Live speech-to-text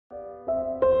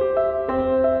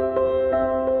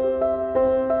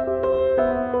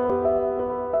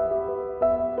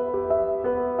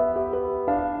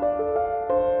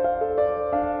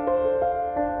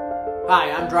Hi,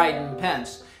 I'm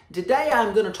Pence. Today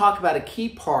I'm going to talk about a key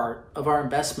part of our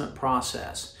investment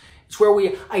process. It's where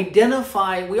we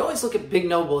identify, we always look at big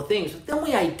noble things, but then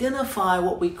we identify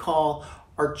what we call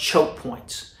our choke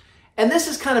points. And this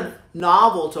is kind of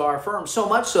novel to our firm, so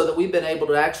much so that we've been able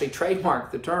to actually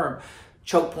trademark the term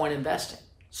choke point investing.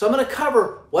 So I'm going to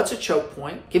cover what's a choke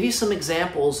point, give you some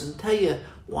examples, and tell you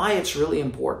why it's really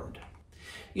important.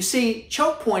 You see,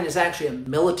 choke point is actually a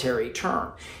military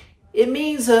term. It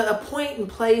means a point in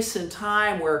place in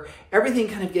time where everything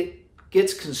kind of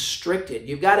gets constricted.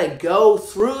 You've got to go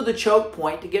through the choke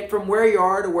point to get from where you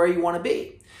are to where you want to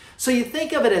be. So you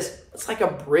think of it as it's like a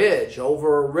bridge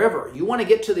over a river. You want to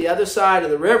get to the other side of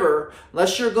the river.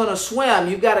 Unless you're going to swim,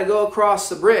 you've got to go across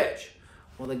the bridge.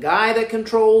 Well, the guy that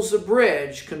controls the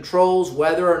bridge controls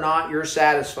whether or not you're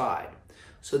satisfied.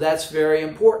 So that's very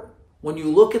important. When you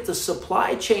look at the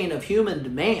supply chain of human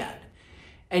demand,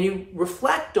 and you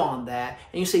reflect on that,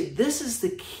 and you say, this is the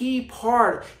key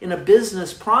part in a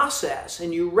business process,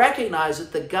 and you recognize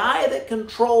that the guy that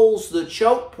controls the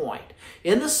choke point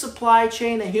in the supply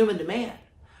chain of human demand,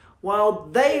 while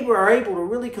they are able to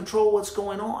really control what's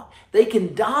going on, they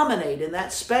can dominate in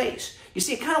that space. You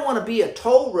see, you kind of want to be a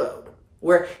toll road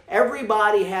where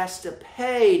everybody has to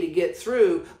pay to get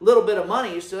through a little bit of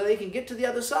money so they can get to the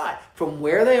other side, from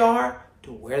where they are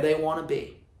to where they want to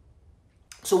be.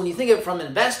 So when you think of it from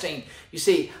investing, you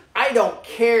see, I don't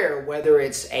care whether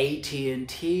it's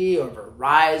AT&T or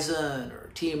Verizon or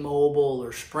T-Mobile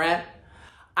or Sprint.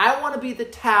 I want to be the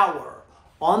tower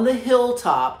on the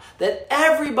hilltop that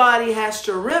everybody has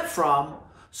to rent from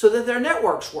so that their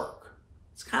networks work.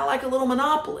 It's kind of like a little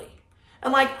monopoly.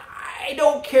 And like, I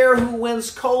don't care who wins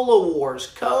Cola Wars,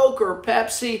 Coke or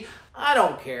Pepsi. I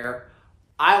don't care.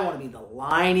 I want to be the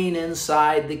lining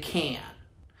inside the can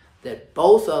that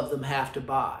both of them have to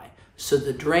buy so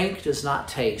the drink does not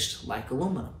taste like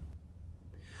aluminum.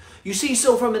 You see,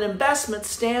 so from an investment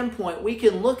standpoint, we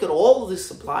can look at all of the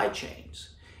supply chains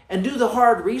and do the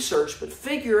hard research, but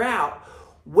figure out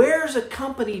where's a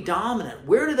company dominant?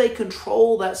 Where do they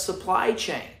control that supply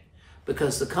chain?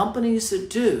 Because the companies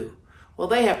that do, well,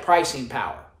 they have pricing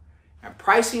power. And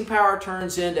pricing power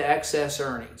turns into excess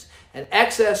earnings. And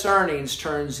excess earnings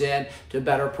turns into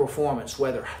better performance,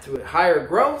 whether through higher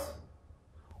growth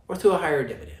or through a higher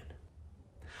dividend.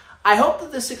 I hope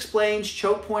that this explains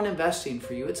choke point investing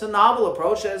for you. It's a novel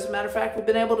approach. As a matter of fact, we've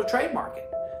been able to trademark it.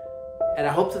 And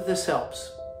I hope that this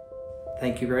helps.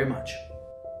 Thank you very much.